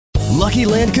Lucky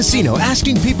Land Casino,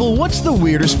 asking people, what's the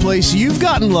weirdest place you've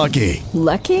gotten lucky?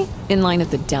 Lucky? In line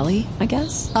at the deli, I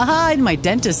guess? Aha, in my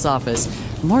dentist's office.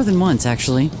 More than once,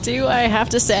 actually. Do I have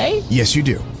to say? Yes, you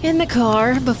do. In the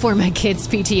car before my kids'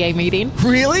 PTA meeting.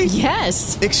 Really?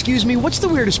 Yes. Excuse me, what's the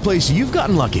weirdest place you've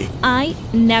gotten lucky? I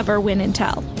never win and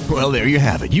tell. Well, there you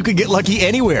have it. You can get lucky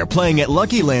anywhere, playing at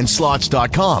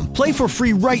LuckyLandSlots.com. Play for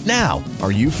free right now.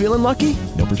 Are you feeling lucky?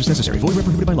 No purchase necessary. Void where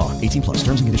prohibited by law. 18 plus.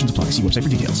 Terms and conditions apply. See website for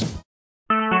details.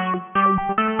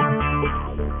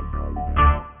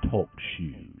 Talk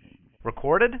shoes.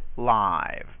 Recorded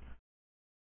live.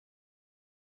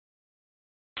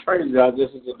 Praise God,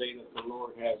 this is the day that the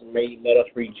Lord has made. Let us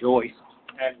rejoice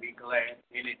and be glad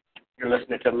in it. You're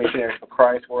listening to Missionaries for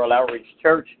Christ World Outreach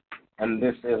Church, and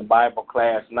this is Bible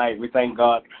Class Night. We thank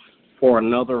God for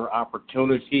another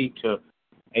opportunity to,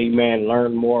 amen,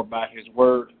 learn more about His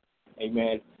Word.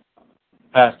 Amen.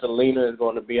 Pastor Lena is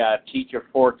going to be our teacher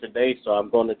for today, so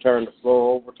I'm going to turn the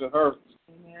floor over to her.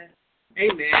 Amen.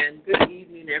 Amen. Good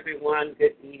evening, everyone.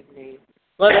 Good evening.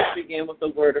 Let us begin with a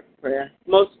word of prayer.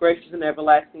 Most gracious and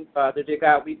everlasting Father, dear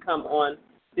God, we come on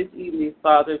this evening,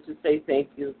 Father, to say thank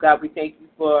you. God, we thank you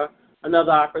for another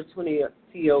opportunity,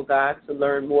 oh God, to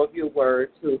learn more of your word,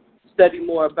 to study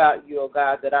more about you, oh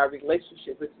God, that our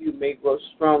relationship with you may grow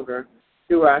stronger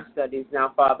through our studies.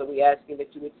 Now, Father, we ask you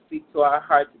that you would speak to our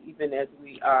hearts even as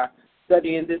we are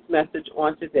studying this message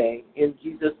on today. In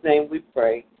Jesus' name we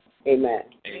pray. Amen.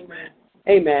 Amen.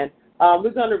 Amen.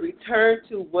 We're going to return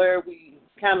to where we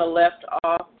kind of left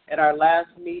off at our last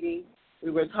meeting. We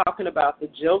were talking about the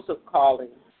Joseph calling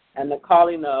and the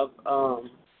calling of on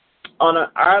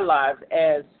our lives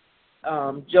as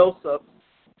Joseph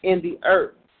in the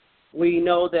earth. We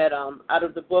know that out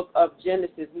of the book of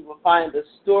Genesis, we will find the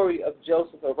story of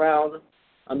Joseph around,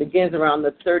 begins around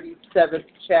the 37th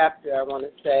chapter, I want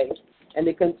to say, and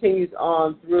it continues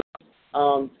on through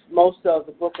most of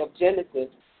the book of Genesis.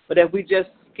 But if we just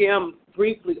skim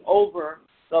briefly over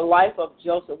the life of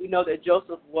Joseph, we know that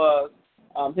Joseph was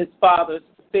his father's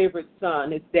favorite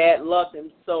son. His dad loved him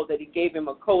so that he gave him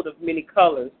a coat of many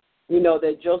colors. We know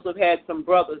that Joseph had some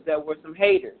brothers that were some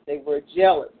haters. They were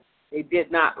jealous. They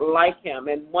did not like him.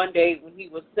 And one day when he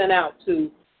was sent out to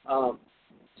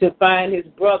find his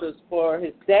brothers for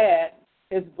his dad,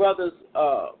 his brothers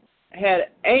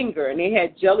had anger and they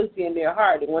had jealousy in their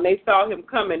heart. And when they saw him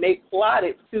coming, they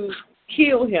plotted to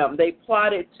kill him. They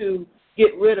plotted to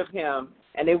get rid of him.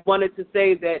 And they wanted to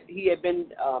say that he had been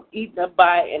eaten up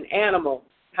by an animal.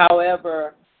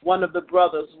 However, one of the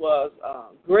brothers was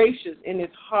gracious in his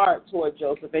heart toward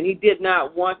Joseph, and he did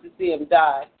not want to see him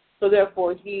die. So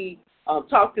therefore, he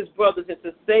talked his brothers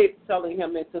into selling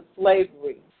him into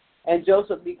slavery, and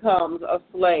Joseph becomes a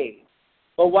slave.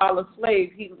 But while a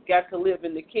slave, he got to live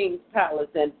in the king's palace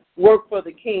and work for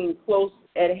the king close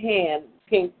at hand,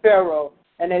 King Pharaoh.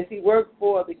 And as he worked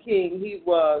for the king, he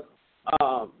was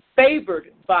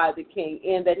favored by the king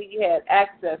in that he had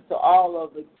access to all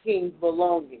of the king's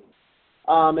belongings.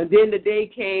 And then the day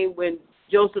came when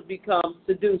Joseph becomes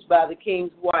seduced by the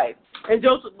king's wife. And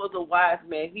Joseph was a wise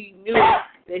man. He knew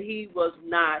that he was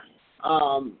not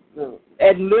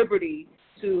at liberty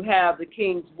to have the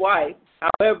king's wife.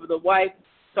 However, the wife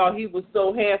thought he was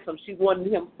so handsome, she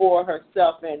wanted him for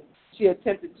herself, and she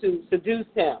attempted to seduce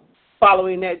him.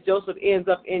 Following that, Joseph ends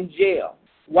up in jail.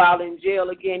 While in jail,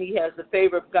 again, he has the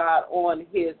favor of God on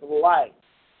his life.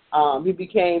 He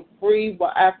became free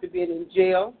after being in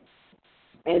jail,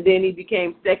 and then he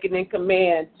became second in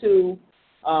command to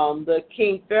the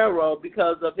King Pharaoh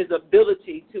because of his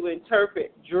ability to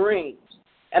interpret dreams.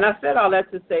 And I said all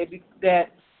that to say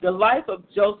that the life of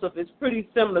Joseph is pretty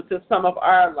similar to some of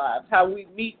our lives, how we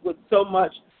meet with so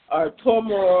much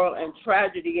turmoil and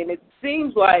tragedy, and it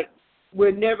seems like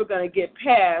we're never going to get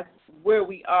past where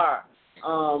we are.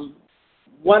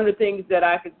 One of the things that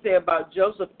I could say about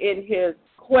Joseph in his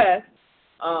quest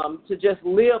to just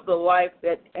live the life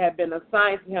that had been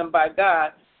assigned to him by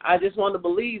God, I just want to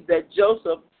believe that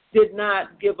Joseph did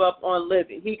not give up on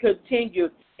living. He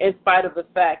continued in spite of the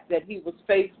fact that he was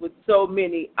faced with so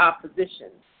many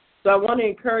oppositions. So I want to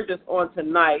encourage us on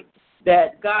tonight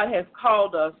that God has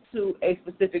called us to a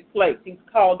specific place. He's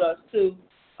called us to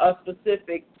a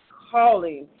specific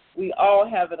calling. We all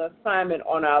have an assignment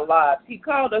on our lives. He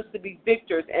called us to be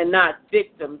victors and not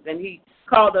victims, and he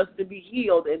called us to be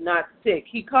healed and not sick.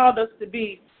 He called us to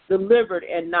be delivered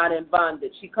and not in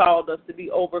bondage. He called us to be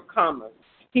overcomers.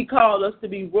 He called us to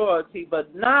be royalty,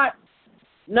 but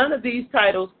none of these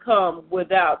titles come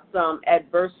without some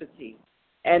adversity,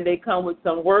 and they come with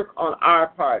some work on our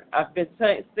part. I've been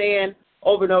saying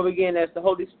over and over again as the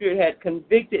Holy Spirit had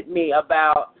convicted me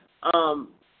about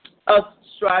us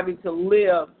striving to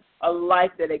live a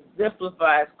life that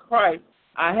exemplifies Christ,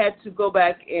 I had to go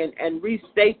back and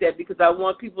restate that because I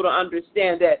want people to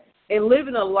understand that in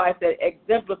living a life that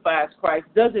exemplifies Christ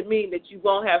doesn't mean that you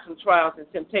won't have some trials and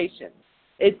temptations.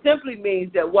 It simply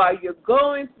means that while you're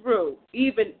going through,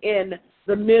 even in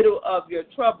the middle of your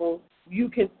trouble, you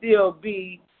can still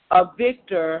be a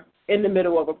victor in the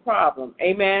middle of a problem.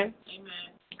 Amen? Amen.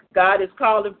 God is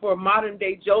calling for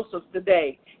modern-day Josephs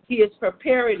today. He is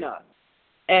preparing us.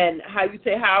 And how you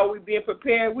say, how are we being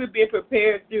prepared? We're being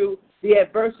prepared through the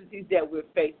adversities that we're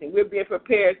facing. We're being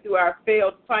prepared through our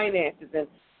failed finances and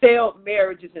failed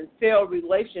marriages and failed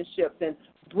relationships and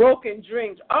broken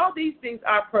dreams. All these things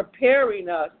are preparing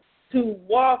us to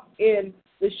walk in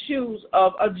the shoes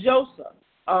of a Joseph.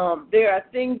 There are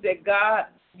things that God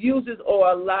uses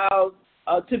or allows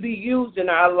to be used in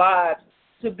our lives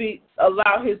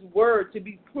allow his word to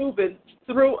be proven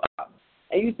through us.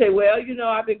 And you say, well,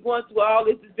 I've been going through all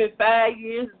this. It's been 5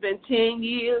 years. It's been 10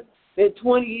 years. It's been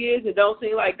 20 years. It don't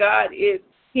seem like God is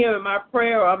hearing my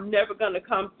prayer or I'm never going to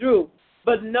come through.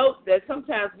 But note that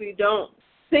sometimes we don't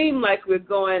seem like we're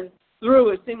going through.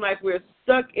 It seems like we're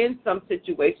stuck in some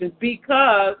situations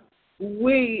because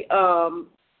we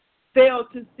fail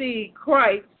to see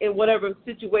Christ in whatever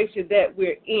situation that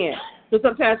we're in. So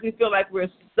sometimes we feel like we're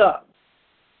stuck.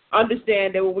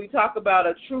 Understand that when we talk about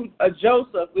a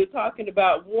Joseph, we're talking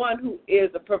about one who is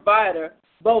a provider,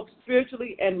 both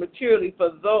spiritually and materially,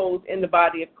 for those in the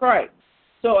body of Christ.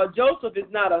 So a Joseph is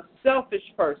not a selfish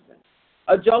person.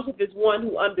 A Joseph is one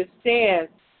who understands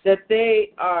that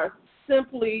they are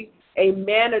simply a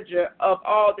manager of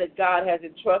all that God has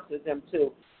entrusted them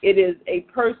to. It is a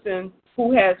person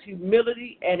who has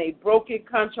humility and a broken,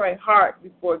 contrite heart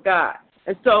before God.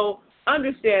 And so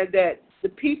understand that the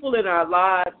people in our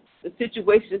lives, the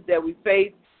situations that we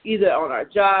face, either on our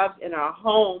jobs, in our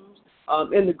homes,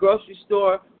 in the grocery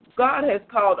store, God has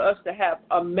called us to have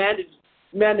a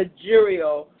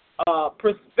managerial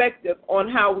perspective on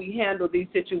how we handle these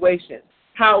situations,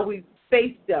 how we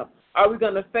face them. Are we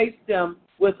going to face them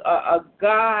with a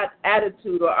God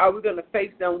attitude, or are we going to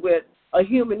face them with a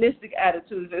humanistic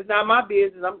attitude? It's not my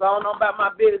business. I'm going on about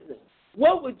my business.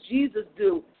 What would Jesus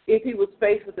do if he was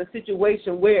faced with a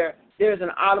situation where there's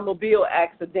an automobile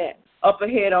accident up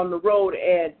ahead on the road,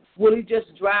 and will he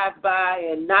just drive by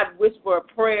and not whisper a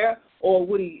prayer, or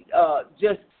would he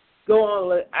just go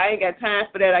on, I ain't got time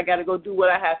for that, I got to go do what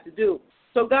I have to do?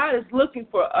 So God is looking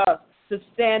for us to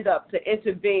stand up, to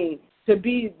intervene, to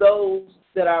be those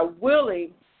that are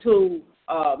willing to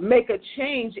make a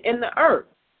change in the earth.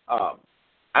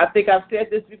 I think I've said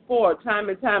this before, time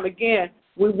and time again.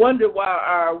 We wonder why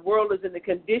our world is in the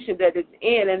condition that it's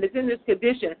in, and it's in this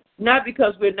condition not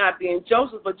because we're not being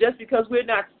Joseph, but just because we're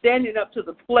not standing up to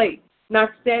the plate, not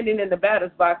standing in the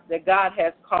batter's box that God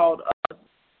has called us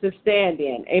to stand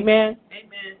in. Amen?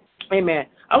 Amen. Amen.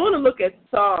 I want to look at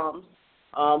Psalms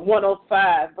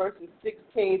 105, verses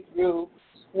 16 through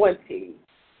 20.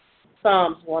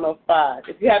 Psalms 105.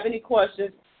 If you have any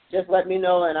questions, just let me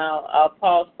know, and I'll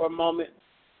pause for a moment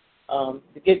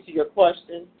to get to your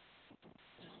question.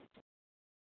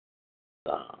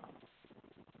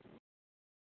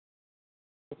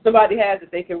 If somebody has it,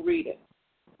 they can read it.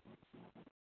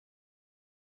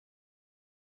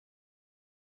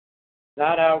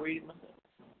 Not, I'll read myself.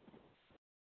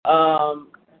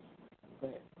 Go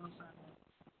ahead.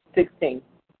 16.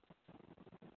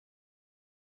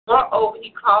 Moreover,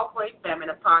 he called for a famine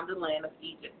upon the land of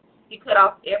Egypt. He cut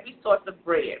off every source of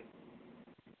bread.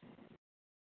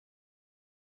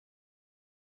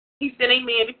 He sent a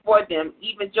man before them,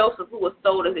 even Joseph, who was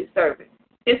sold as a servant.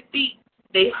 His feet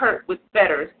they hurt with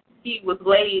fetters. He was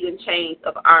laid in chains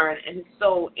of iron, and his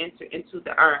soul entered into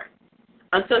the iron.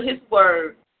 Until his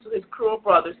word to his cruel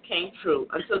brothers came true,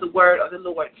 until the word of the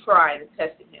Lord tried and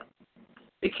tested him.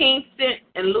 The king sent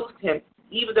and loosed him.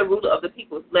 Even the ruler of the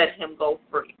people let him go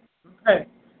free. Okay.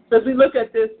 So as we look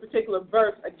at this particular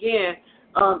verse again,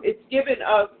 it's given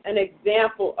us an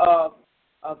example of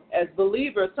as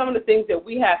believers, some of the things that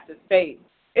we have to face.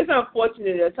 It's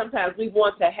unfortunate that sometimes we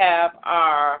want to have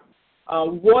our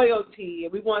royalty,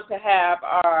 and we want to have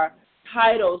our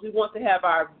titles, we want to have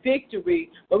our victory,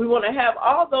 but we want to have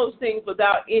all those things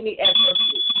without any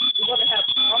adversity. We want to have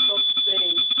all those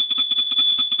things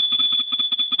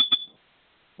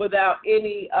without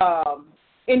any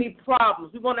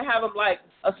problems. We want to have them like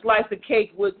a slice of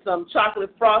cake with some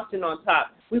chocolate frosting on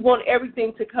top. We want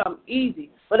everything to come easy.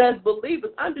 But as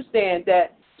believers, understand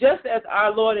that just as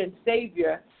our Lord and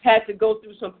Savior had to go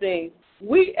through some things,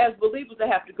 we as believers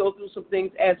have to go through some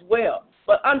things as well.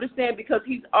 But understand, because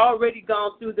he's already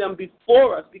gone through them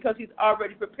before us, because he's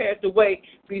already prepared the way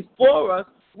before us,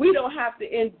 we don't have to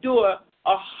endure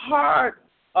a hard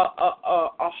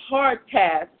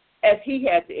task as he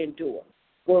had to endure.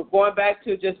 We're going back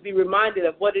to just be reminded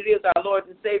of what it is our Lord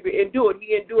and Savior endured.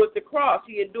 He endured the cross.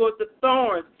 He endured the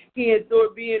thorns. He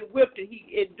endured being whipped. And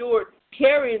he endured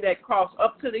carrying that cross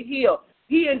up to the hill.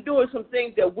 He endured some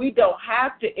things that we don't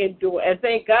have to endure, and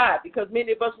thank God, because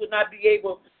many of us would not be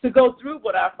able to go through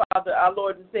what our Father, our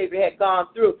Lord and Savior had gone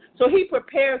through. So he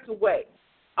prepares the way.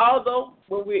 Although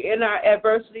when we're in our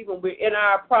adversity, when we're in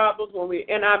our problems, when we're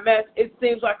in our mess, it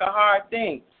seems like a hard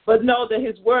thing. But know that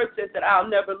his word says that I'll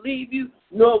never leave you,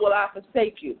 nor will I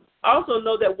forsake you. Also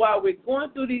know that while we're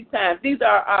going through these times, these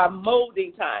are our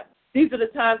molding times. These are the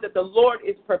times that the Lord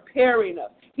is preparing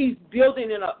us. He's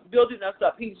building us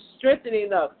up. He's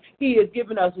strengthening us. He is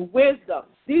giving us wisdom.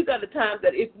 These are the times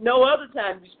that if no other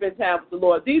time you spend time with the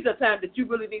Lord, these are times that you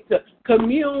really need to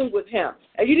commune with him.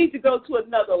 And you need to go to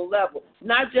another level,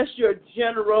 not just your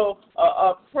general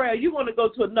prayer. You want to go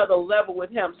to another level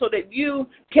with him so that you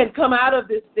can come out of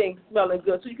this thing smelling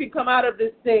good, so you can come out of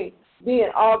this thing being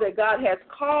all that God has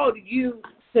called you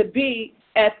to be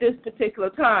at this particular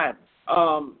time.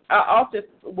 I often,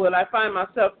 when I find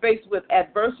myself faced with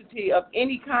adversity of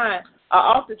any kind, I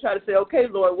often try to say, okay,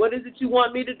 Lord, what is it you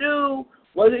want me to do?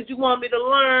 What is it you want me to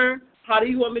learn? How do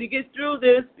you want me to get through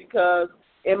this? Because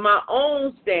in my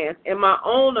own stance, in my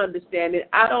own understanding,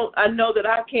 I know that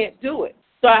I can't do it.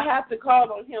 So I have to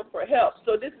call on him for help.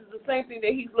 So this is the same thing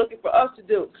that he's looking for us to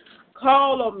do.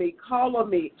 Call on me.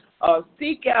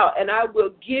 Seek out, and I will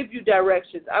give you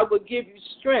directions. I will give you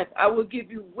strength. I will give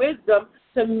you wisdom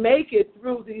to make it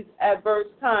through these adverse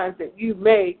times that you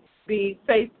may be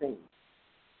facing.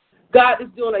 God is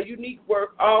doing a unique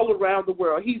work all around the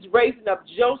world. He's raising up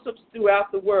Josephs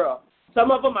throughout the world.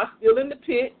 Some of them are still in the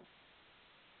pit.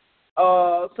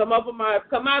 Some of them have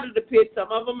come out of the pit.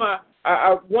 Some of them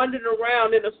are wandering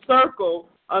around in a circle,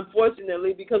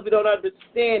 unfortunately, because we don't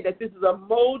understand that this is a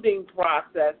molding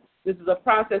process. This is a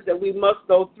process that we must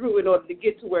go through in order to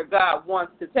get to where God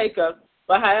wants to take us.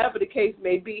 But however the case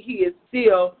may be, he is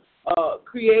still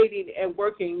creating and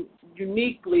working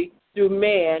uniquely through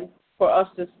man for us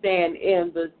to stand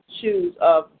in the shoes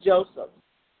of Joseph.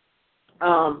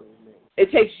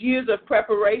 It takes years of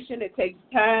preparation. It takes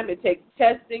time. It takes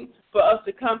testing for us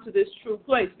to come to this true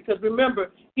place. Because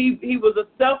remember, he was a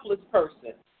selfless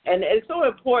person. And it's so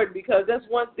important because that's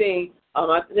one thing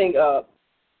I think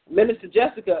Minister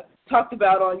Jessica talked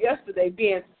about on yesterday,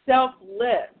 being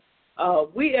selfless.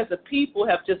 We as a people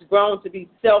have just grown to be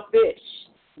selfish,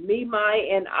 me, my,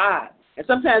 and I. And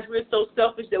sometimes we're so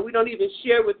selfish that we don't even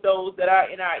share with those that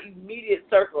are in our immediate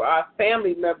circle, our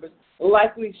family members,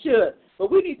 like we should.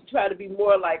 But we need to try to be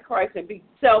more like Christ and be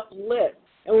selfless.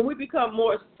 And when we become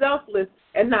more selfless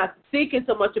and not thinking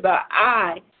so much about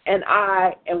I and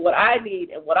what I need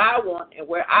and what I want and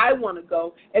where I want to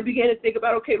go, and begin to think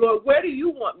about, okay, Lord, where do you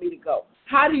want me to go?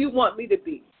 How do you want me to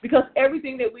be? Because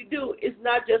everything that we do is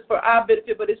not just for our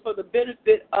benefit, but it's for the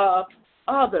benefit of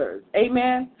others.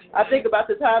 Amen? I think about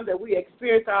the time that we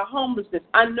experienced our homelessness.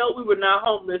 I know we were not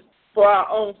homeless for our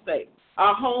own sake.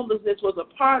 Our homelessness was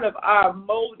a part of our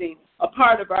molding, a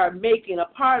part of our making, a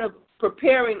part of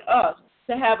preparing us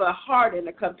to have a heart and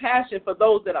a compassion for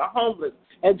those that are homeless.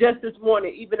 And just this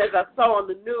morning, even as I saw on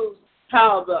the news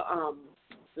how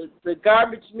the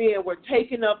garbage men were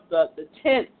taking up the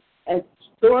tents and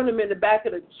throwing them in the back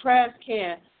of the trash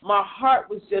can, my heart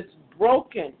was just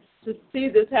broken to see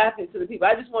this happening to the people.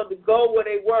 I just wanted to go where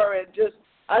they were and just,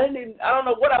 I don't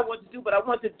know what I want to do, but I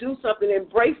want to do something,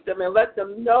 embrace them and let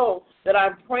them know that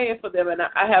I'm praying for them and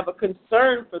I have a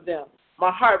concern for them.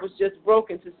 My heart was just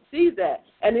broken to see that.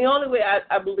 And the only way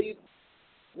I believe,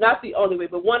 not the only way,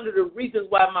 but one of the reasons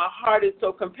why my heart is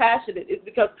so compassionate is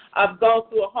because I've gone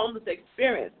through a homeless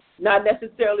experience, not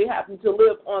necessarily having to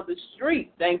live on the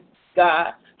street, thank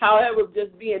God. However,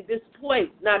 just being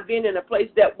displaced, not being in a place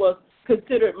that was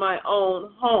considered my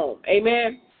own home.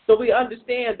 Amen? So we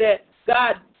understand that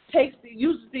God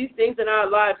uses these things in our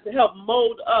lives to help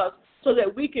mold us so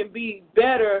that we can be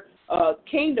better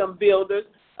kingdom builders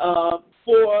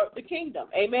for the kingdom.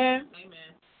 Amen? Amen.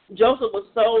 Joseph was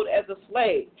sold as a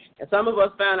slave, and some of us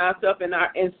found ourselves in our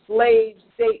enslaved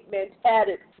state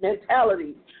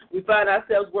mentality. We find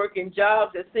ourselves working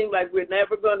jobs that seem like we're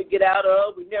never going to get out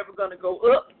of, we're never going to go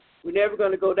up, we're never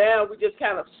going to go down, we're just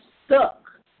kind of stuck.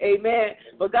 Amen.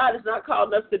 But God is not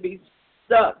calling us to be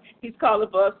stuck. He's calling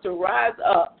for us to rise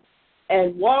up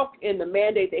and walk in the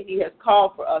mandate that he has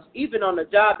called for us, even on a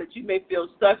job that you may feel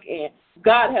stuck in.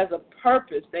 God has a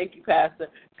purpose. Thank you, Pastor.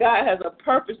 God has a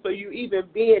purpose for you even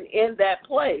being in that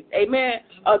place. Amen.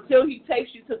 Until he takes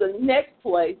you to the next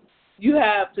place, you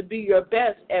have to be your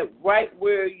best at right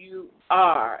where you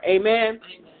are. Amen.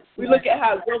 Amen. We look at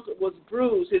how Joseph was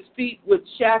bruised, his feet with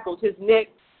shackles, his neck,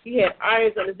 he had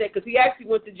irons on his neck because he actually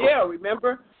went to jail,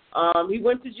 remember? He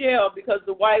went to jail because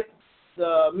the wife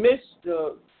of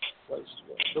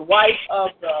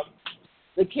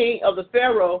the king of the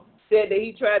Pharaoh said that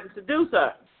he tried to seduce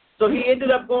her. So he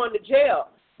ended up going to jail.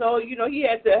 So, he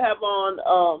had to have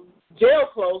on jail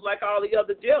clothes like all the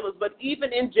other jailers. But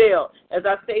even in jail, as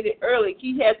I stated earlier,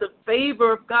 he had the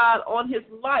favor of God on his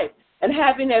life. And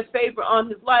having that favor on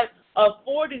his life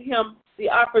afforded him the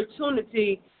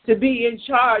opportunity to be in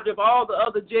charge of all the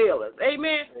other jailers.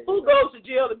 Amen. Who goes to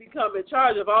jail to become in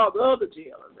charge of all the other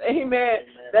jailers? Amen.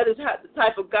 That is the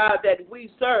type of God that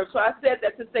we serve. So I said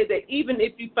that to say that even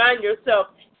if you find yourself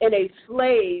in a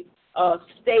slave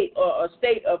state or a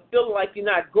state of feeling like you're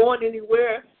not going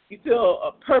anywhere, you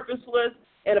feel purposeless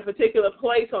in a particular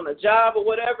place on a job or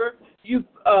whatever,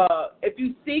 if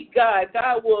you seek God,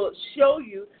 God will show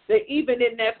you that even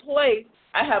in that place,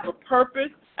 I have a purpose.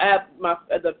 I have my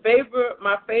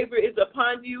favor is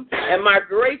upon you, and my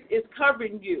grace is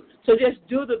covering you. So just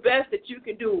do the best that you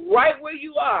can do right where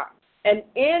you are. And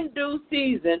in due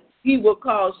season, he will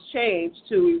cause change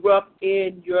to erupt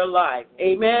in your life.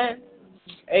 Amen?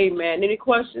 Amen. Any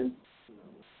questions?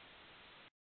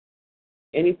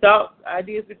 Any thoughts,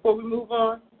 ideas before we move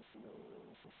on?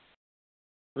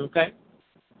 Okay.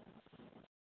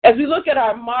 As we look at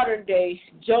our modern day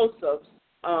Josephs,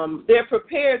 they're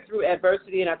prepared through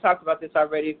adversity, and I talked about this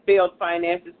already, failed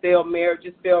finances, failed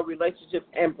marriages, failed relationships,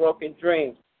 and broken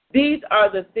dreams. These are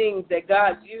the things that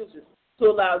God uses to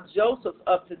allow Josephs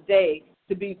of today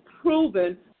to be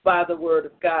proven by the word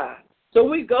of God. So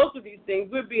we go through these things,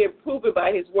 we're being proven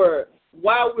by his word.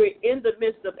 While we're in the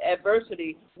midst of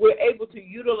adversity, we're able to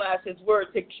utilize his word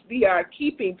to be our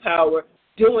keeping power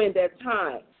during that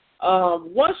time.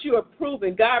 Once you are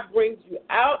proven, God brings you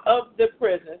out of the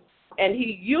prison, and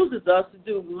he uses us to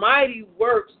do mighty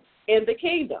works in the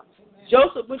kingdom.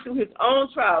 Joseph went through his own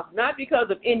trials, not because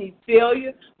of any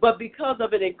failure, but because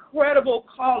of an incredible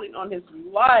calling on his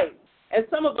life. And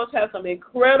some of us have some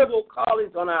incredible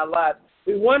callings on our lives.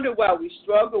 We wonder why we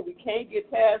struggle. We can't get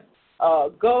past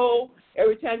goal.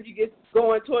 Every time you get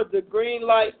going towards the green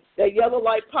light, that yellow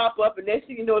light pop up, and next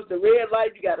thing you know, it's the red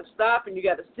light. You got to stop, and you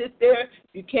got to sit there.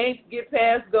 You can't get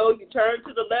past go. You turn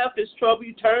to the left, it's trouble.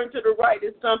 You turn to the right,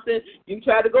 it's something. You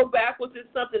try to go backwards,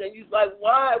 it's something, and you're like,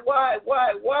 why?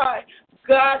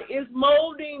 God is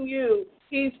molding you.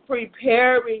 He's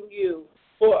preparing you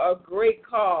for a great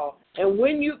call. And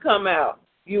when you come out,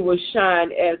 you will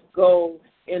shine as gold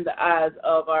in the eyes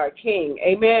of our King.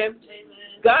 Amen? Amen.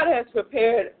 God has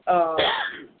prepared,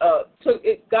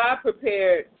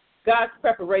 God's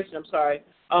preparation,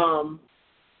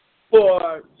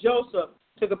 for Joseph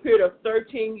took a period of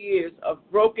 13 years of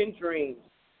broken dreams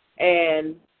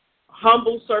and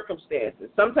humble circumstances.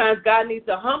 Sometimes God needs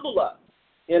to humble us.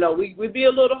 We be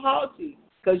a little haughty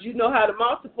because you know how to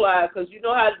multiply, because you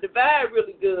know how to divide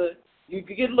really good. You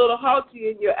can get a little haughty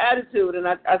in your attitude, and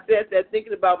I said that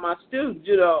thinking about my students,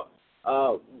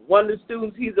 one of the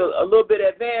students, he's a little bit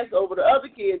advanced over the other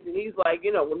kids, and he's like,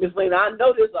 well, Miss Lena, I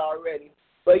know this already,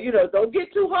 but, don't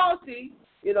get too haughty.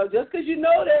 Just because you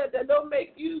know that don't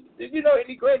make you,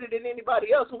 any greater than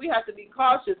anybody else. So we have to be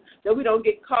cautious that we don't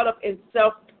get caught up in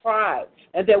self-pride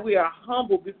and that we are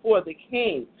humble before the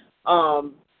King.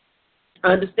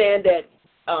 Understand that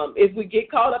if we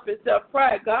get caught up in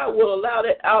self-pride, God will allow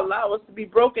us to be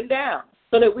broken down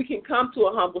so that we can come to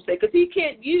a humble state, because he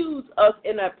can't use us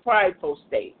in a prideful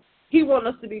state. He wants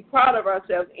us to be proud of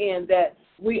ourselves in that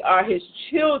we are his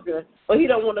children, but he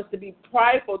don't want us to be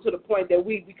prideful to the point that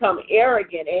we become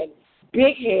arrogant and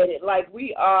big-headed, like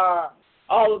we are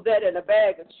all of that in a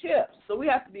bag of chips. So we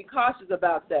have to be cautious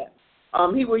about that.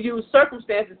 He will use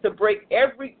circumstances to break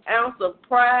every ounce of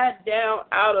pride down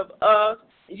out of us.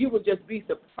 You will just be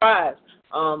surprised.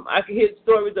 I can hear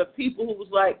stories of people who was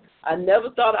like, I never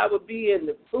thought I would be in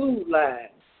the food line.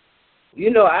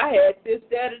 I had this,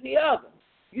 that, and the other.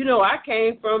 I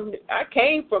came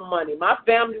from money. My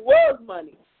family was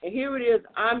money. And here it is,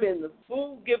 I'm in the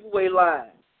food giveaway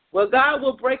line. Well, God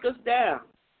will break us down.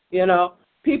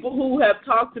 People who have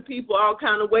talked to people all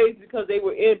kind of ways because they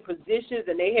were in positions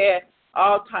and they had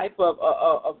all type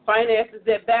of finances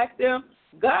that back them,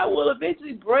 God will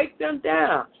eventually break them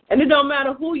down. And it don't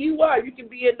matter who you are. You can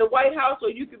be in the White House or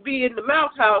you can be in the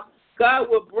Mouse House. God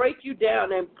will break you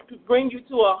down and bring you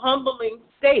to a humbling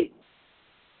state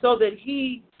so that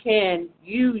he can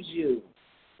use you.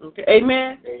 Okay.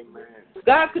 Amen? Amen.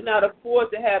 God could not afford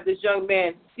to have this young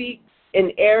man speak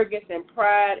in arrogance and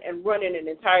pride and running an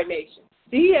entire nation.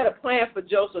 See, he had a plan for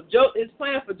Joseph. His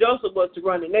plan for Joseph was to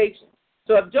run the nation.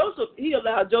 So if he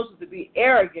allowed Joseph to be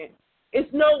arrogant, it's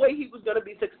no way he was going to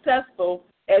be successful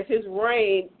as his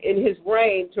reign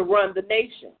to run the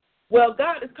nation. Well,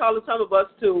 God is calling some of us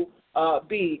to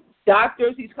be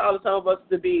doctors. He's calling some of us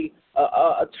to be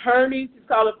attorneys. He's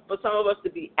calling for some of us to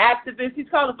be activists. He's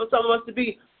calling for some of us to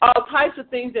be all types of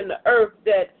things in the earth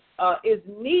that is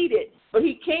needed, but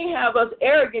he can't have us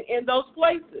arrogant in those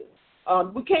places.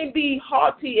 We can't be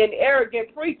haughty and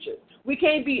arrogant preachers. We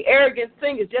can't be arrogant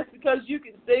singers. Just because you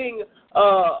can sing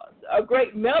a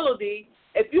great melody,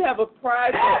 if you have a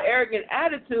prideful, arrogant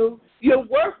attitude, you're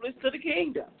worthless to the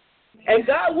kingdom. And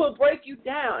God will break you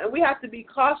down, and we have to be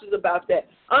cautious about that.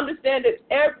 Understand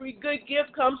that every good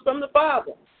gift comes from the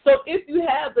Father. So if you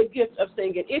have the gift of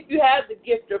singing, if you have the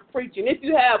gift of preaching, if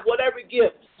you have whatever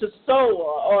gift to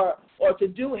sew or to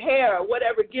do hair or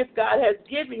whatever gift God has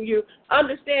given you,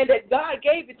 understand that God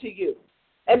gave it to you.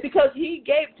 And because he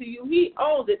gave it to you, he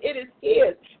owns it. It is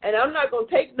his. And I'm not going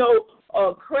to take no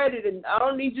credit, and I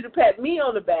don't need you to pat me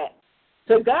on the back.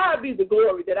 To God be the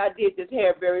glory that I did this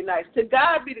hair very nice. To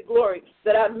God be the glory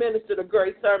that I ministered a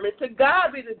great sermon. To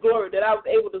God be the glory that I was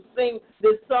able to sing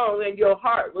this song and your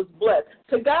heart was blessed.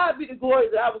 To God be the glory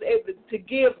that I was able to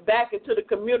give back into the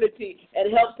community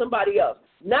and help somebody else.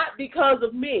 Not because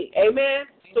of me. Amen?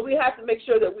 So we have to make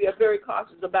sure that we are very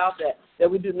cautious about that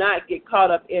we do not get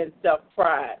caught up in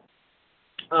self-pride.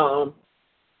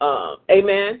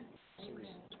 Amen?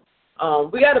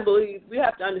 We got to believe, we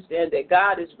have to understand that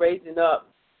God is raising up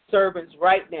servants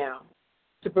right now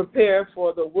to prepare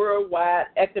for the worldwide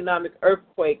economic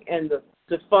earthquake and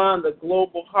to fund the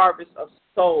global harvest of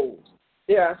souls.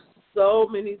 There are so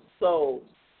many souls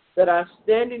that are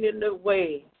standing in the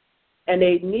way, and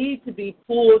they need to be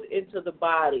pulled into the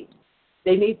body.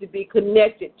 They need to be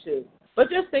connected to.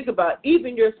 But just think about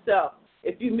even yourself.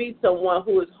 If you meet someone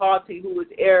who is haughty, who is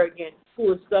arrogant,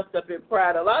 who is stuffed up in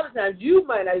pride, a lot of times you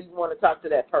might not even want to talk to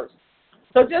that person.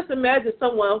 So just imagine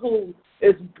someone who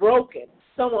is broken,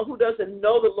 someone who doesn't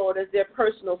know the Lord as their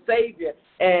personal Savior,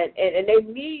 and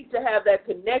they need to have that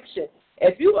connection.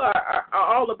 If you are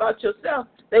all about yourself,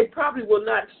 they probably will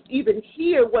not even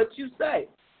hear what you say.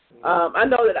 I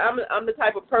know that I'm the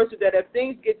type of person that if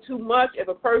things get too much, if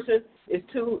a person is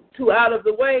too out of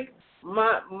the way,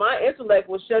 my intellect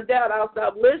will shut down. I'll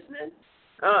stop listening.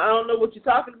 I don't know what you're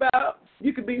talking about.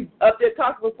 You could be up there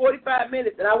talking for 45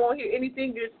 minutes, and I won't hear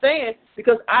anything you're saying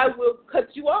because I will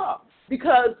cut you off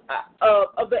because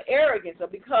of the arrogance or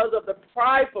because of the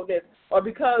pridefulness or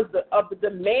because of the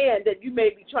demand that you may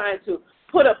be trying to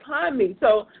put upon me.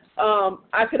 So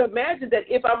I can imagine that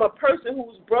if I'm a person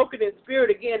who's broken in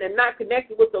spirit again and not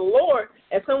connected with the Lord,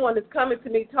 and someone is coming to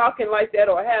me talking like that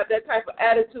or have that type of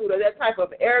attitude or that type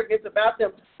of arrogance about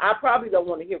them, I probably don't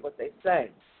want to hear what they say.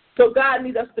 So God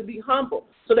needs us to be humble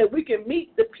so that we can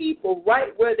meet the people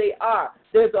right where they are.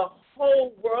 There's a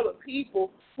whole world of people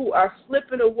who are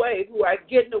slipping away, who are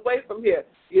getting away from here.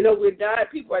 You know,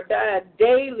 people are dying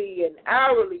daily and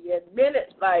hourly and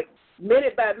minute by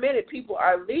minute, people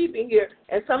are leaving here,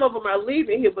 and some of them are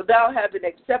leaving here without having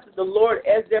accepted the Lord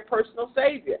as their personal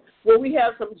Savior. Well, we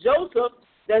have some Joseph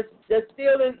that's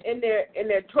still in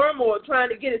their turmoil trying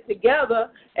to get it together,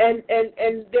 and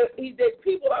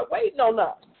people are waiting on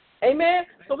us. Amen?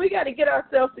 So we got to get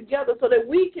ourselves together so that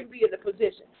we can be in a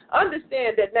position.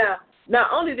 Understand that now,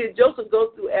 not only did Joseph go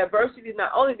through adversity,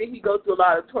 not only did he go through a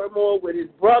lot of turmoil with his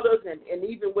brothers and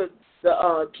even with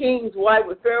the king's wife,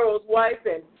 with Pharaoh's wife,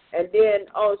 and then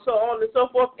so on and so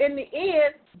forth. In the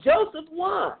end, Joseph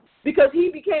won because he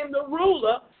became the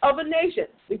ruler of a nation.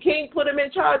 The king put him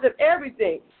in charge of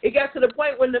everything. It got to the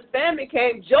point when the famine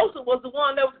came, Joseph was the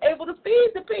one that was able to feed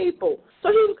the people. So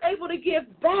he was able to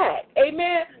give back.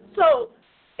 Amen? So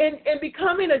in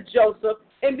becoming a Joseph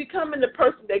and becoming the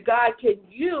person that God can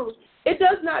use, it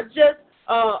does not just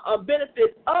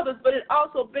benefit others, but it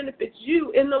also benefits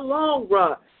you in the long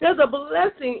run. There's a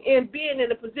blessing in being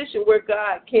in a position where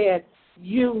God can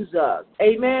use us.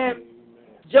 Amen?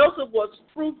 Joseph was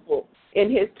fruitful in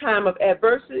his time of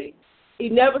adversity. He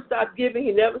never stopped giving.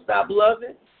 He never stopped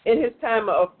loving. In his time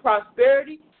of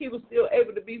prosperity, he was still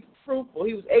able to be fruitful.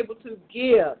 He was able to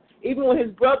give. Even when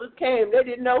his brothers came, they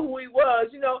didn't know who he was.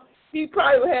 You know, he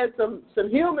probably had some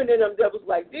human in him that was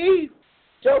like, these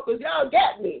jokers, y'all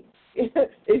got me.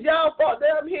 It's y'all fault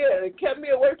that I'm here. It kept me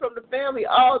away from the family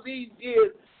all these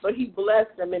years. But he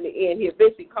blessed them in the end. He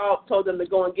eventually told them to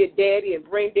go and get Daddy and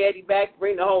bring Daddy back,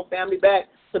 bring the whole family back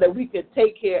so that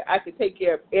I could take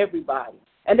care of everybody.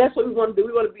 And that's what we want to do.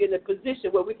 We want to be in a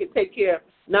position where we can take care of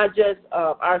not just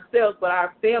ourselves, but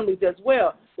our families as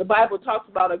well. The Bible talks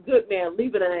about a good man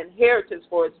leaving an inheritance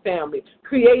for his family,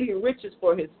 creating riches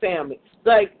for his family.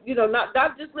 Like, you know, not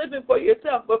just living for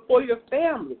yourself, but for your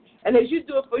family. And as you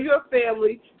do it for your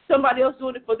family, somebody else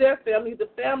doing it for their family. The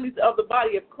families of the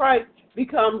body of Christ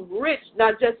become rich,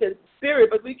 not just in spirit,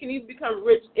 but we can even become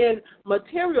rich in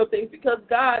material things because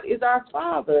God is our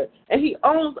Father, and He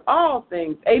owns all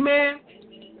things. Amen?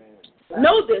 Amen.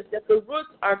 Know this, that the roots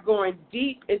are going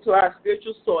deep into our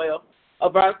spiritual soil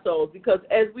of our souls, because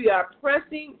as we are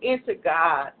pressing into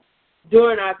God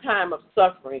during our time of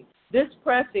suffering, this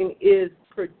pressing is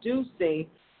producing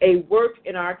a work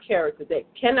in our character that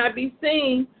cannot be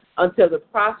seen until the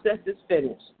process is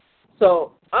finished.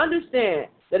 So understand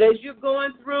that as you're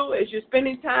going through, as you're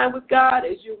spending time with God,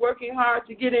 as you're working hard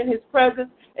to get in His presence,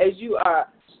 as you are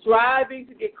striving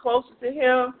to get closer to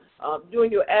Him,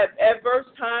 during your adverse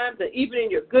times, and even in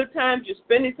your good times, you're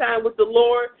spending time with the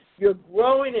Lord, you're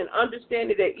growing and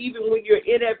understanding that even when you're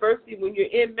in adversity, when you're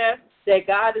in mess, that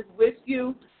God is with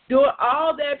you. Doing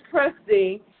all that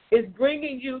pressing is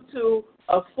bringing you to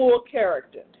a full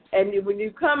character. And when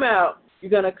you come out,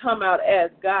 you're going to come out as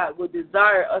God would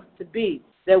desire us to be,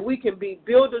 that we can be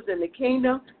builders in the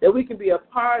kingdom, that we can be a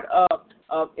part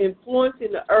of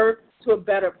influencing the earth to a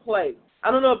better place.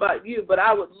 I don't know about you, but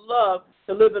I would love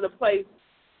to live in a place,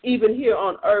 even here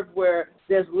on earth, where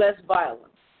there's less violence,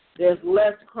 there's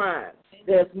less crime,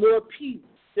 there's more peace,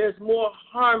 there's more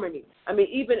harmony. I mean,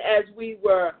 even as we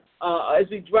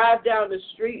drive down the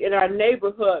street in our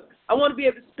neighborhood, I want to be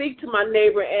able to speak to my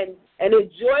neighbor and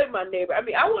enjoy my neighbor. I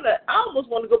mean, I almost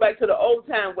want to go back to the old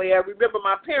time where I remember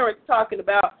my parents talking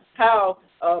about how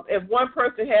if one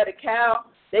person had a cow,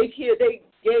 they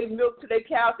gave milk to their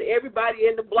cow to everybody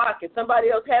in the block, and somebody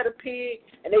else had a pig,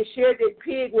 and they shared their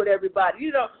pig with everybody.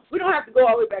 You know, we don't have to go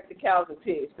all the way back to cows and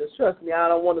pigs, because trust me, I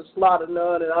don't want to slaughter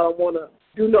none, and I don't want to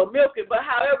do no milking. But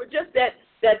however, just that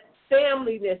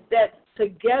familyness, that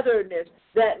togetherness,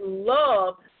 that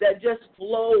love that just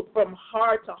flowed from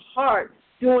heart to heart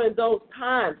during those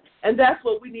times. And that's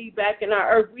what we need back in our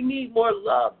earth. We need more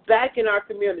love back in our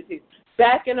communities,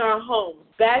 back in our homes,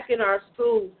 back in our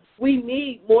schools. We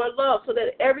need more love so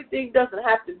that everything doesn't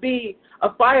have to be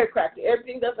a firecracker.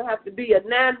 Everything doesn't have to be a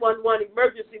 911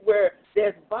 emergency where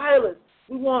there's violence.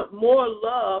 We want more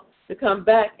love to come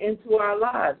back into our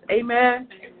lives. Amen?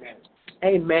 Amen.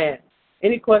 Amen.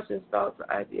 Any questions, thoughts,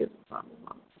 or ideas?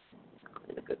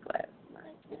 In a good class.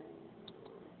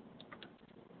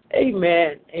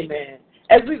 Amen. Amen.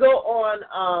 As we go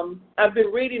on, I've been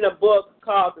reading a book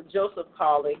called The Joseph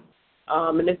Calling,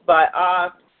 and it's by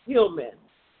Oz Hillman.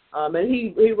 And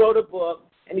he wrote a book,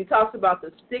 and he talks about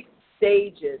the 6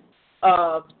 stages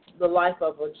of the life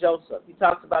of a Joseph. He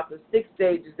talks about the 6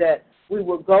 stages that we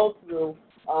will go through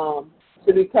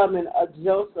to becoming a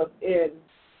Joseph in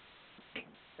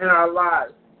our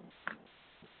lives.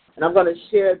 And I'm going to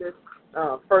share this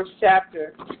first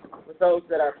chapter with those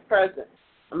that are present.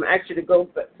 I'm actually to go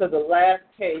to the last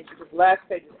page, because the last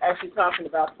page is actually talking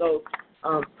about those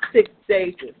 6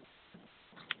 stages.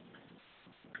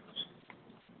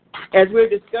 As we're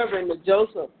discovering the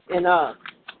Joseph in us,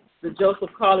 the Joseph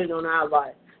calling on our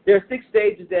life, there are 6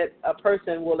 stages that a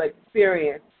person will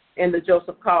experience in the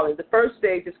Joseph calling. The first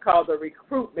stage is called the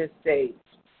recruitment stage.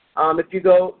 As we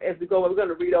go, we're going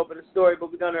to read over the story,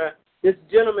 but this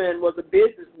gentleman was a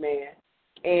businessman,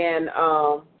 and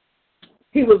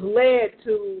he was led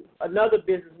to another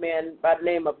businessman by the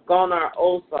name of Gunnar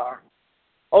Olson.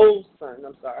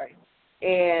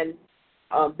 And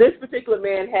this particular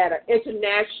man had an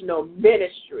international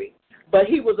ministry, but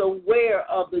he was aware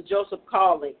of the Joseph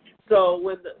calling. So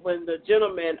when the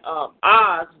gentleman,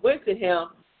 Oz, went to him,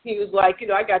 he was like,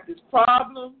 I got this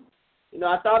problem.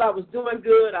 I thought I was doing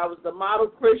good. I was the model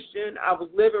Christian. I was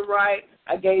living right.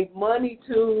 I gave money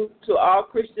to all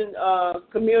Christian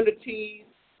communities.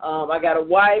 I got a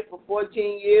wife for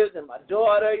 14 years and my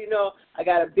daughter, I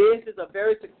got a business, a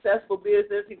very successful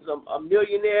business. He was a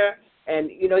millionaire, and,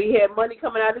 he had money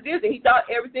coming out of this, and he thought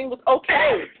everything was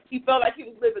okay. He felt like he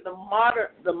was living the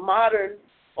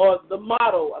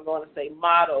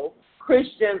model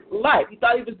Christian life. He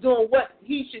thought he was doing what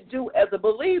he should do as a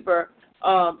believer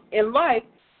in life,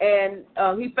 and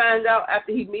he found out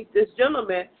after he meets this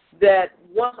gentleman that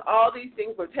once all these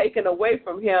things were taken away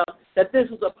from him, that this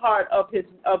was a part of his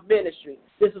ministry.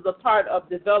 This was a part of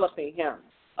developing him.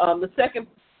 The second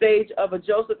stage of a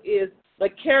Joseph is the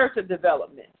character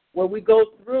development, where we go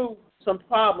through some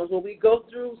problems, where we go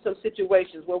through some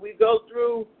situations, where we go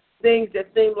through things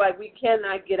that seem like we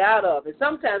cannot get out of. And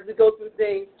sometimes we go through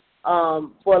things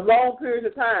for a long period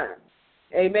of time.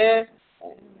 Amen?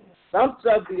 Some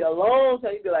stuff be a long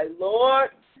time. You be like, Lord,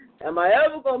 am I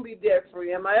ever going to be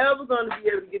debt-free? Am I ever going to be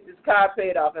able to get this car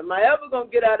paid off? Am I ever going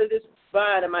to get out of this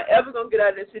bind? Am I ever going to get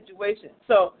out of this situation?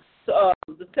 So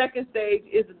the second stage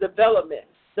is the development.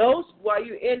 while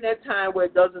you're in that time where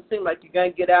it doesn't seem like you're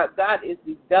going to get out, God is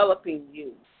developing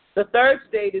you. The third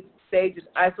stage is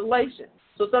isolation.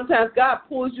 So sometimes God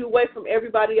pulls you away from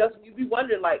everybody else, and you be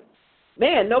wondering, like,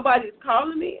 man, nobody's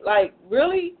calling me. Like,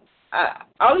 really?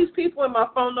 All these people in my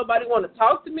phone, nobody want to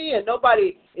talk to me, and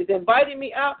nobody is inviting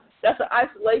me out. That's an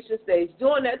isolation stage.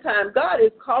 During that time, God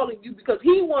is calling you because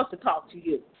he wants to talk to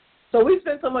you. So we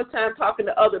spend so much time talking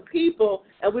to other people,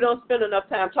 and we don't spend enough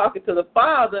time talking to the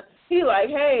Father. He like,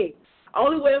 hey,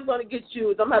 only way I'm going to get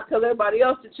you is I'm going to tell everybody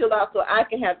else to chill out so I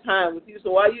can have time with you.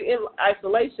 So while you're in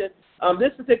isolation,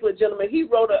 this particular gentleman, he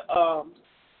wrote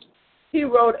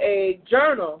a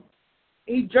journal.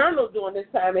 He journaled during this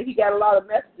time, and he got a lot of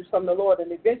messages from the Lord,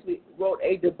 and eventually wrote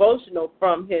a devotional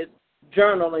from his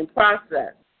journaling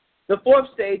process. The fourth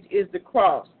stage is the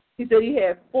cross. He said he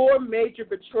had 4 major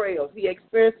betrayals. He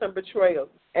experienced some betrayals.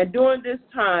 And during this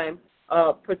time,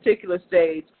 particular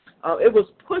stage, it was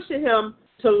pushing him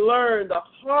to learn the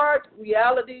hard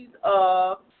realities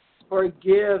of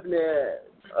forgiveness.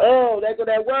 Oh, there go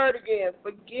that word again,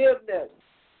 forgiveness.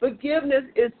 Forgiveness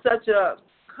is such a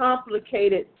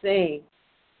complicated thing.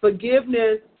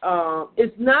 Forgiveness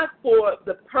is not for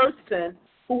the person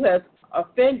who has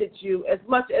offended you as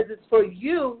much as it's for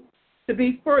you to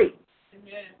be free.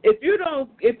 Amen. If you don't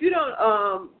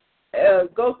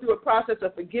go through a process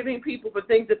of forgiving people for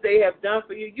things that they have done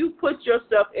for you, you put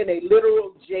yourself in a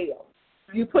literal jail.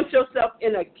 You put yourself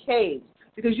in a cage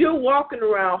because you're walking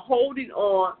around holding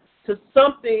on to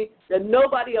something that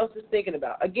nobody else is thinking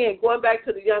about. Again, going back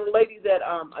to the young lady that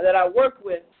I worked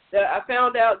with, that I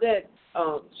found out that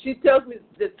she tells me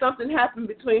that something happened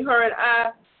between her and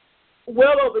I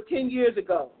well over 10 years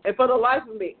ago. And for the life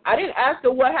of me, I didn't ask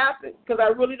her what happened because I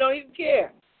really don't even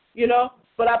care, you know.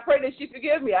 But I pray that she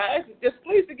forgive me. I ask her, just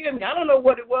please forgive me. I don't know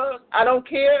what it was. I don't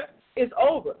care. It's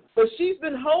over. But she's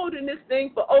been holding this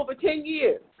thing for over 10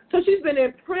 years. So she's been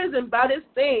imprisoned by this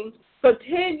thing for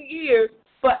 10 years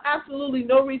for absolutely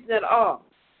no reason at all.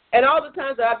 And all the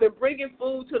times that I've been bringing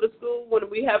food to the school, when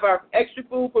we have our extra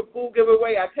food for food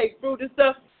giveaway, I take fruit and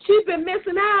stuff, she's been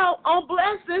missing out on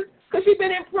blessings because she's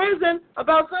been in prison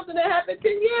about something that happened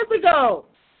 10 years ago.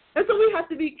 And so we have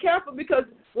to be careful because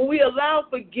when we allow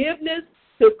forgiveness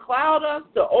to cloud us,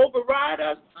 to override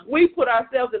us, we put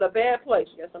ourselves in a bad place.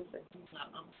 Yes, I'm saying.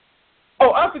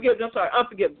 Oh, unforgiveness. I'm sorry.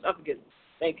 Unforgiveness.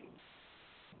 Thank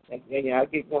you. Yeah, I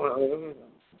keep going.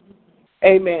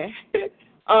 Amen.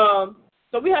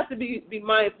 So we have to be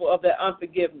mindful of that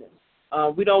unforgiveness.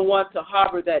 We don't want to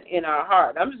harbor that in our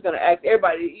heart. I'm just going to ask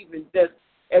everybody, even just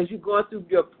as you're going through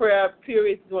your prayer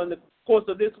periods during the course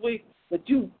of this week, that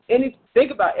you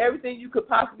think about everything you could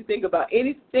possibly think about.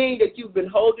 Anything that you've been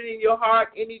holding in your heart,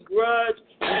 any grudge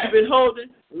that you've been holding,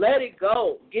 let it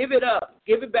go. Give it up.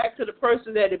 Give it back to the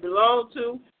person that it belonged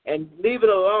to and leave it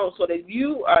alone so that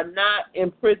you are not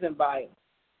imprisoned by it.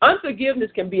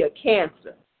 Unforgiveness can be a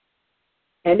cancer,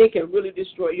 and it can really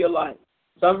destroy your life.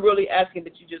 So I'm really asking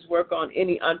that you just work on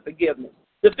any unforgiveness.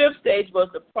 The fifth stage was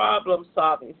the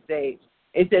problem-solving stage.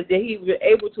 It says that he was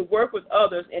able to work with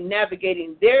others in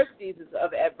navigating their seasons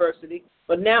of adversity,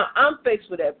 but now I'm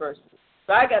faced with adversity.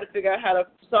 So I got to figure out how to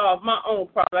solve my own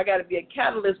problem. I got to be a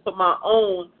catalyst for my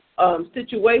own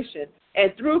situation.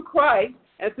 And through Christ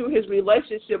and through his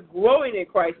relationship growing in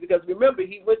Christ, because remember,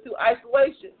 he went through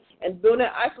isolation. And during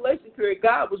that isolation period,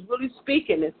 God was really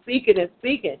speaking and speaking and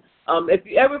speaking. If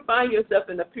you ever find yourself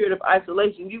in a period of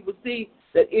isolation, you will see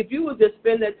that if you would just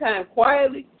spend that time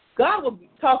quietly, God will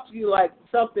talk to you like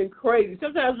something crazy.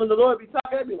 Sometimes when the Lord be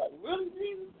talking, I'd be like, really,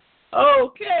 Jesus?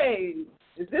 Okay,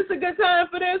 is this a good time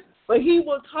for this? But he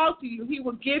will talk to you. He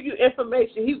will give you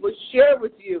information. He will share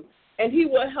with you, and he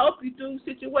will help you through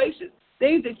situations.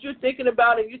 Things that you're thinking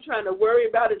about and you're trying to worry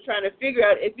about and trying to figure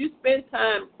out, if you spend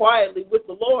time quietly with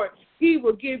the Lord, he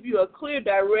will give you a clear,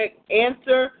 direct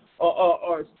answer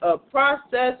or a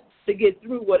process to get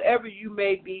through whatever you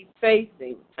may be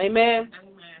facing. Amen?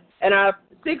 Amen. And our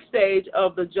sixth stage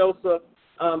of the Joseph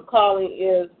calling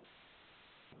is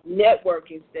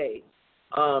networking stage.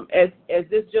 As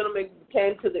this gentleman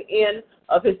came to the end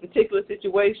of his particular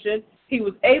situation, he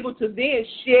was able to then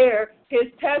share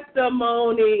his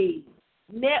testimony.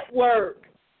 Network.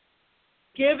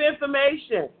 Give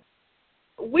information.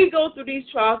 We go through these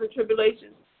trials and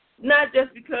tribulations, not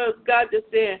just because God just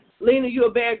said, Lena, you're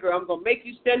a bad girl. I'm going to make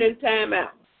you stand in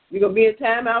timeout. You're going to be in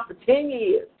timeout for 10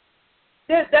 years.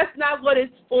 That's not what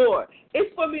it's for.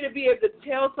 It's for me to be able to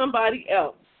tell somebody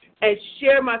else and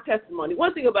share my testimony.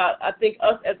 One thing about, I think,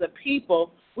 us as a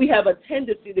people, we have a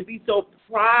tendency to be so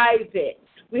private.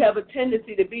 We have a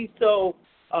tendency to be so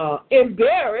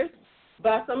embarrassed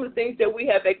by some of the things that we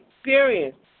have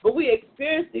experienced. but we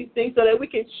experience these things so that we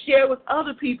can share with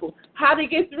other people how to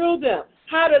get through them,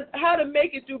 how to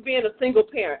make it through being a single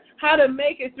parent, how to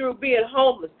make it through being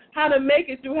homeless, how to make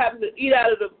it through having to eat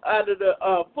out of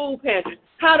the food pantry,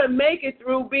 how to make it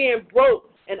through being broke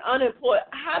and unemployed,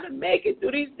 how to make it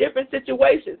through these different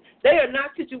situations. They are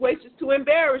not situations to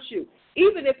embarrass you.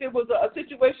 Even if it was a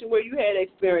situation where you had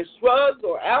experienced drugs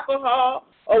or alcohol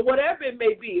or whatever it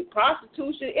may be,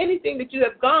 prostitution, anything that you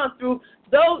have gone through,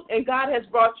 those, and God has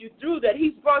brought you through that.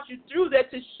 He's brought you through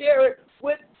that to share it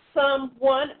with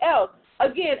someone else.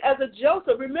 Again, as a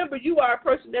Joseph, remember you are a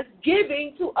person that's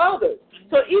giving to others.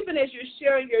 So even as you're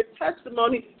sharing your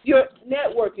testimony, you're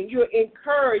networking, you're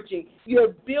encouraging, you're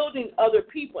building other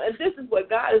people. And this is what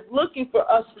God is looking for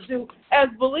us to do as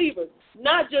believers,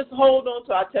 not just hold on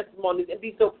to our testimonies and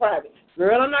be so private.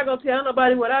 Girl, I'm not going to tell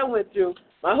nobody what I went through.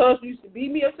 My husband used to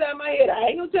beat me upside my head. I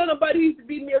ain't going to tell nobody he used to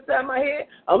beat me upside my head.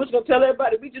 I'm just going to tell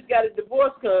everybody we just got a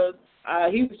divorce because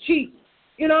he was cheating.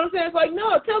 You know what I'm saying? It's like,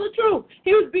 no, tell the truth.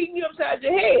 He was beating you upside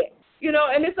your head. You know,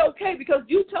 and it's okay because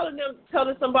you telling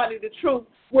somebody the truth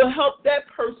will help that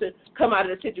person come out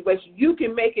of the situation. You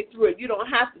can make it through it. You don't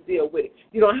have to deal with it.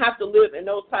 You don't have to live in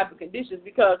those type of conditions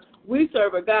because we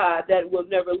serve a God that will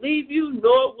never leave you,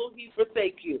 nor will he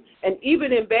forsake you. And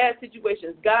even in bad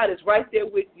situations, God is right there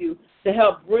with you to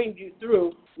help bring you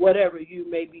through whatever you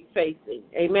may be facing.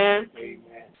 Amen?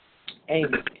 Amen.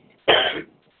 Amen.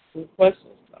 Any questions?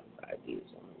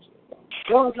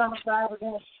 What was number 5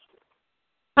 again?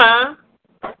 Huh?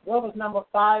 What was number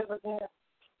 5 again?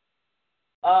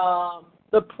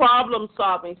 The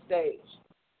problem-solving stage.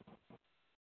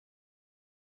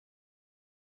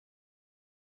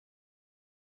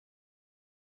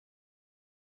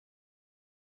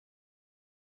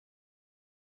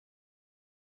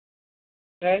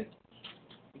 Okay?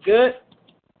 Good?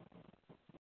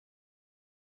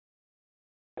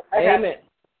 Amen.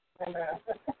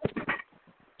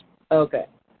 Okay.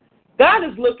 God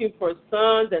is looking for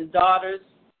sons and daughters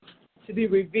to be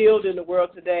revealed in the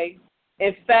world today.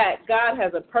 In fact, God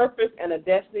has a purpose and a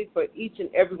destiny for each and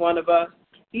every one of us.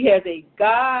 He has a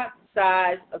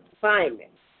God-sized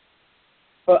assignment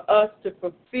for us to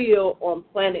fulfill on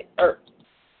planet Earth.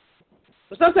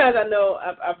 But sometimes I know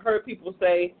I've heard people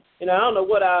say, you know, I don't know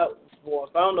what I was born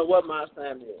for. I don't know what my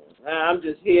assignment is. I'm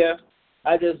just here.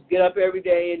 I just get up every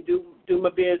day and do my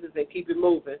business and keep it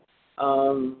moving.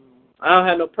 I don't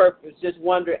have no purpose, just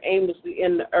wander aimlessly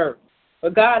in the earth.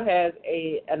 But God has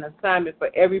an assignment for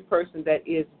every person that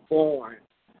is born.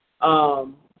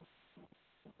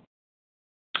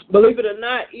 Believe it or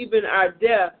not, even our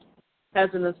death has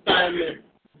an assignment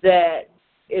that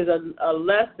is a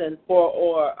lesson for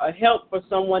or a help for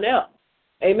someone else.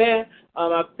 Amen.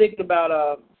 I'm thinking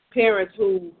about parents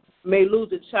who may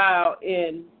lose a child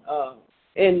in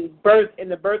the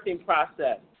birthing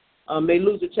process, may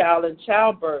lose a child in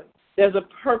childbirth. There's a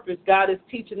purpose. God is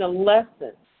teaching a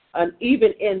lesson. And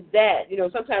even in that, you know,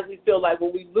 sometimes we feel like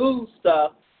when we lose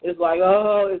stuff, it's like,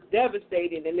 oh, it's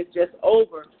devastating and it's just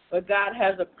over. But God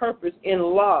has a purpose in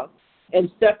loss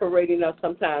and separating us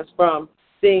sometimes from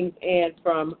things and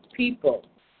from people.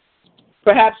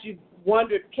 Perhaps you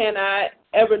wondered, can I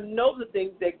ever know the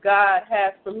things that God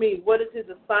has for me? What is his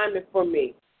assignment for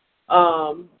me?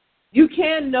 You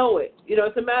can know it. You know,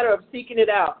 it's a matter of seeking it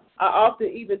out. I often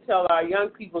even tell our young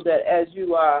people that as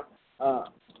you are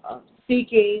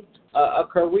seeking a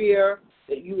career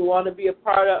that you want to be a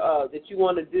part of, that you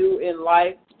want to do in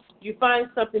life, you find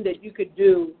something that you could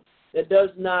do that does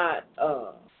not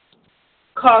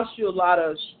cost you a lot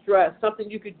of stress, something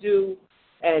you could do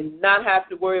and not have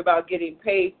to worry about getting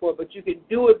paid for, but you can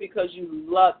do it because you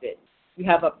love it. You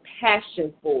have a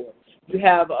passion for it. You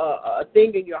have a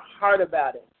thing in your heart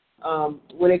about it.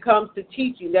 When it comes to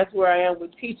teaching, that's where I am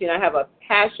with teaching. I have a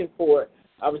passion for it.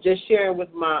 I was just sharing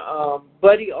with my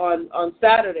buddy on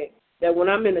Saturday that when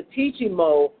I'm in a teaching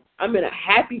mode, I'm in a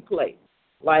happy place.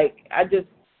 Like, I just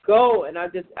go and I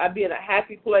be in a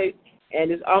happy place,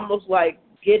 and it's almost like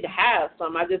getting to have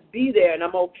something. I just be there, and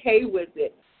I'm okay with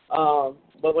it.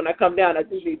 But when I come down, I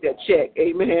do need that check.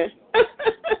 Amen.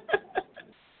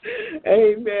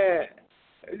 Amen.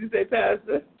 Did you say,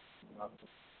 Pastor?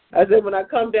 I said, when I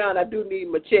come down, I do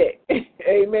need my check.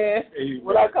 Amen. Amen.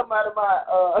 When I come out of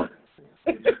my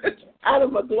out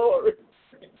of my glory.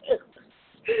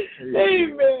 Amen.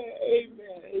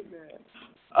 Amen.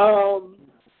 Amen.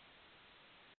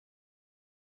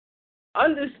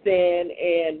 Understand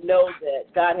and know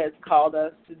that God has called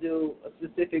us to do a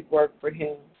specific work for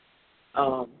him.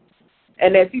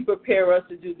 And as he prepares us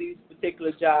to do these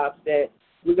particular jobs, that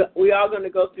we are going to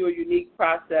go through a unique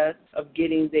process of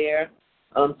getting there.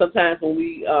 Sometimes when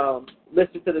we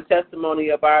listen to the testimony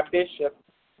of our bishop,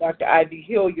 Dr. I.D.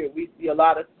 Hilliard, we see a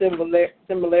lot of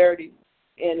similarities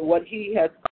in what he has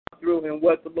gone through and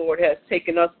what the Lord has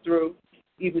taken us through,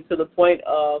 even to the point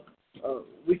of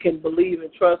we can believe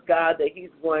and trust God that he's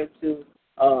going to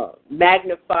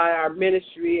magnify our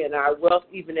ministry and our wealth,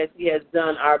 even as he has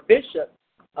done our bishop,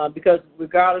 because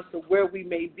regardless of where we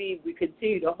may be, we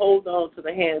continue to hold on to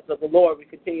the hands of the Lord. We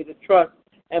continue to trust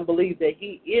and believe that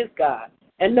he is God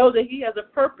and know that he has a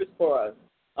purpose for us,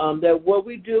 that what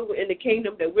we do in the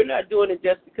kingdom, that we're not doing it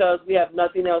just because we have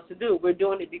nothing else to do. We're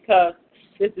doing it because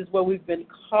this is what we've been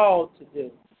called to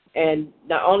do. And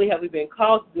not only have we been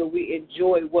called to do, we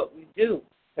enjoy what we do.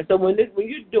 And so when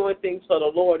you're doing things for the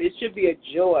Lord, it should be a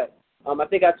joy. I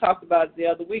think I talked about it the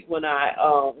other week when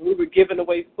we were giving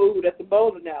away food at the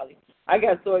bowling alley. I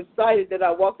got so excited that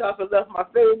I walked off and left my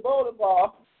favorite bowling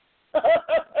ball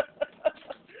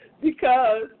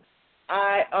because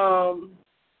I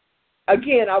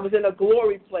was in a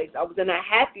glory place. I was in a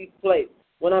happy place.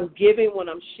 When I'm giving, when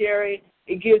I'm sharing,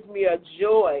 it gives me a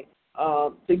joy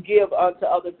to give unto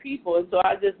other people. And so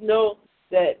I just know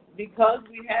that because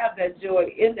we have that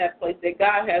joy in that place, that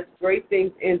God has great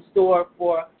things in store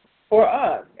for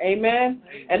us. Amen?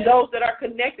 And those that are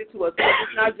connected to us.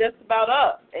 It's not just about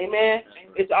us. Amen?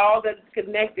 It's all that is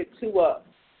connected to us.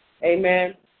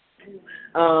 Amen?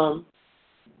 God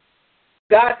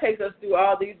takes us through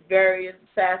all these various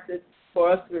facets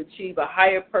for us to achieve a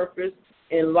higher purpose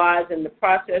in lives in the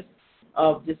process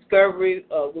of discovery,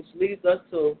 which leads us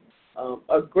to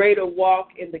a greater walk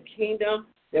in the kingdom,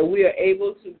 that we are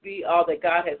able to be all that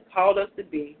God has called us to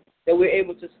be, that we're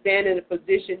able to stand in a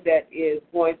position that is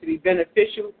going to be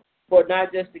beneficial for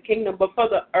not just the kingdom, but for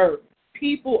the earth.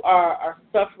 People are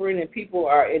suffering and people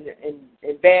are in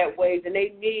bad ways, and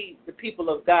they need the people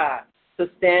of God to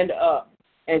stand up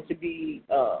and to be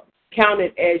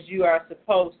counted as you are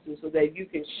supposed to, so that you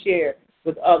can share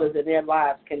with others and their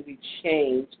lives can be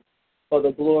changed for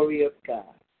the glory of God.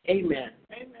 Amen.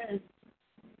 Amen.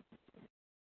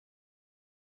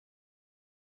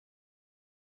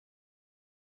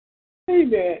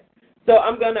 Amen. So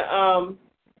I'm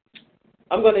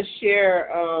gonna share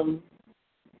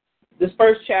this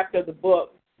first chapter of the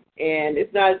book, and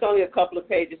it's only a couple of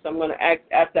pages. So I'm gonna ask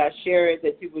after I share it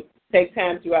that you would take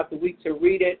time throughout the week to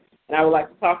read it, and I would like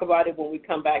to talk about it when we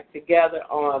come back together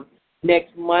on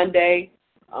next Monday.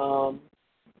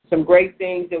 Some great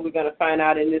things that we're going to find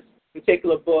out in this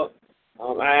particular book.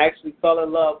 I actually fell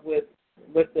in love with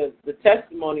the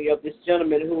testimony of this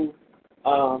gentleman who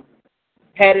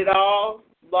had it all,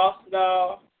 lost it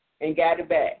all, and got it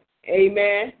back.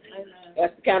 Amen. Amen.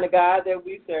 That's the kind of God that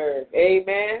we serve.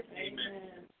 Amen.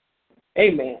 Amen.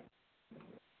 Amen.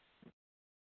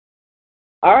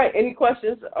 All right. Any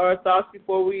questions or thoughts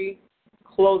before we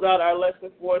close out our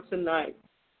lesson for tonight?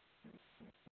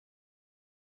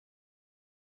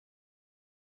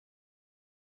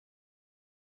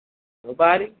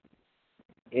 Nobody?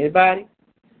 Anybody?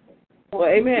 Well,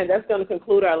 amen. That's going to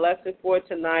conclude our lesson for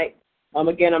tonight.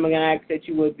 Again, I'm going to ask that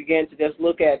you would begin to just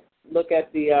look at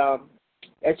the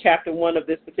at chapter 1 of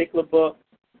this particular book,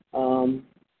 the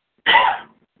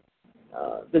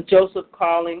Joseph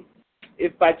calling.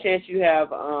 If by chance you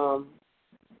have on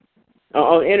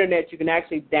the internet, you can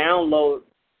actually download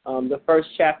the first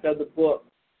chapter of the book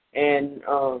and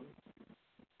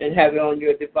have it on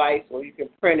your device, or you can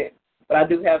print it. But I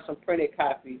do have some printed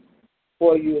copies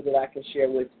for you that I can share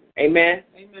with you. Amen?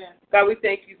 Amen. God, we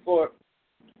thank you for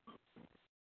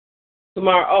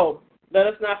tomorrow. Oh, let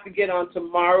us not forget on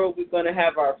tomorrow we're going to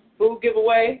have our food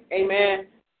giveaway. Amen.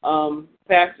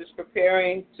 Pastor's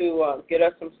preparing to get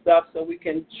us some stuff so we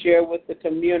can share with the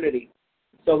community.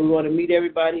 So we want to meet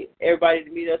everybody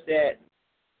to meet us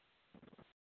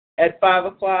at 5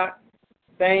 o'clock,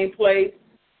 same place,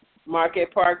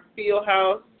 Marquette Park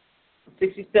Fieldhouse,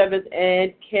 67th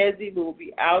and Kedzie. We will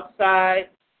be outside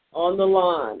on the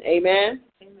lawn. Amen?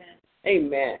 Amen.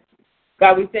 Amen.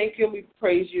 God, we thank you and we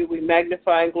praise you. We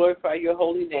magnify and glorify your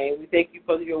holy name. We thank you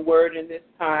for your word in this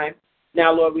time.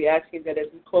 Now, Lord, we ask you that as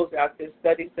we close out this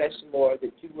study session, Lord,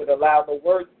 that you would allow the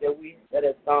words that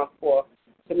have gone forth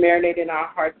to marinate in our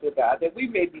hearts, O God, that we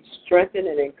may be strengthened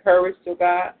and encouraged, O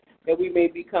God, that we may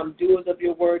become doers of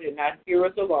your word and not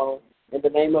hearers alone. In the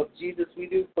name of Jesus, we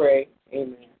do pray.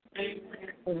 Amen.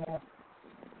 Amen.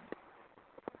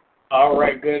 All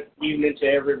right, good evening to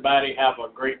everybody. Have a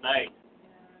great night.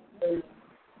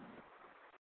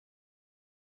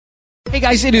 Hey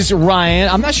guys, it is Ryan.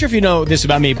 I'm not sure if you know this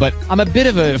about me, but I'm a bit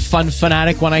of a fun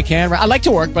fanatic when I can. I like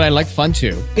to work, but I like fun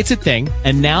too. It's a thing.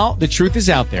 And now the truth is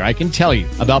out there. I can tell you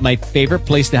about my favorite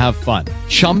place to have fun.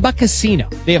 Chumba Casino.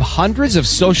 They have hundreds of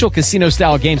social casino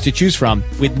style games to choose from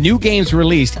with new games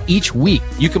released each week.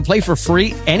 You can play for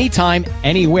free anytime,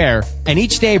 anywhere. And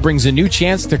each day brings a new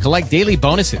chance to collect daily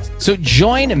bonuses. So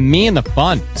join me in the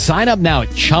fun. Sign up now at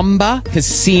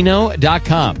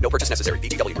ChumbaCasino.com. No purchase necessary.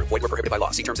 VGW Group. Void where prohibited by law.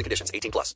 See terms and conditions. 18+.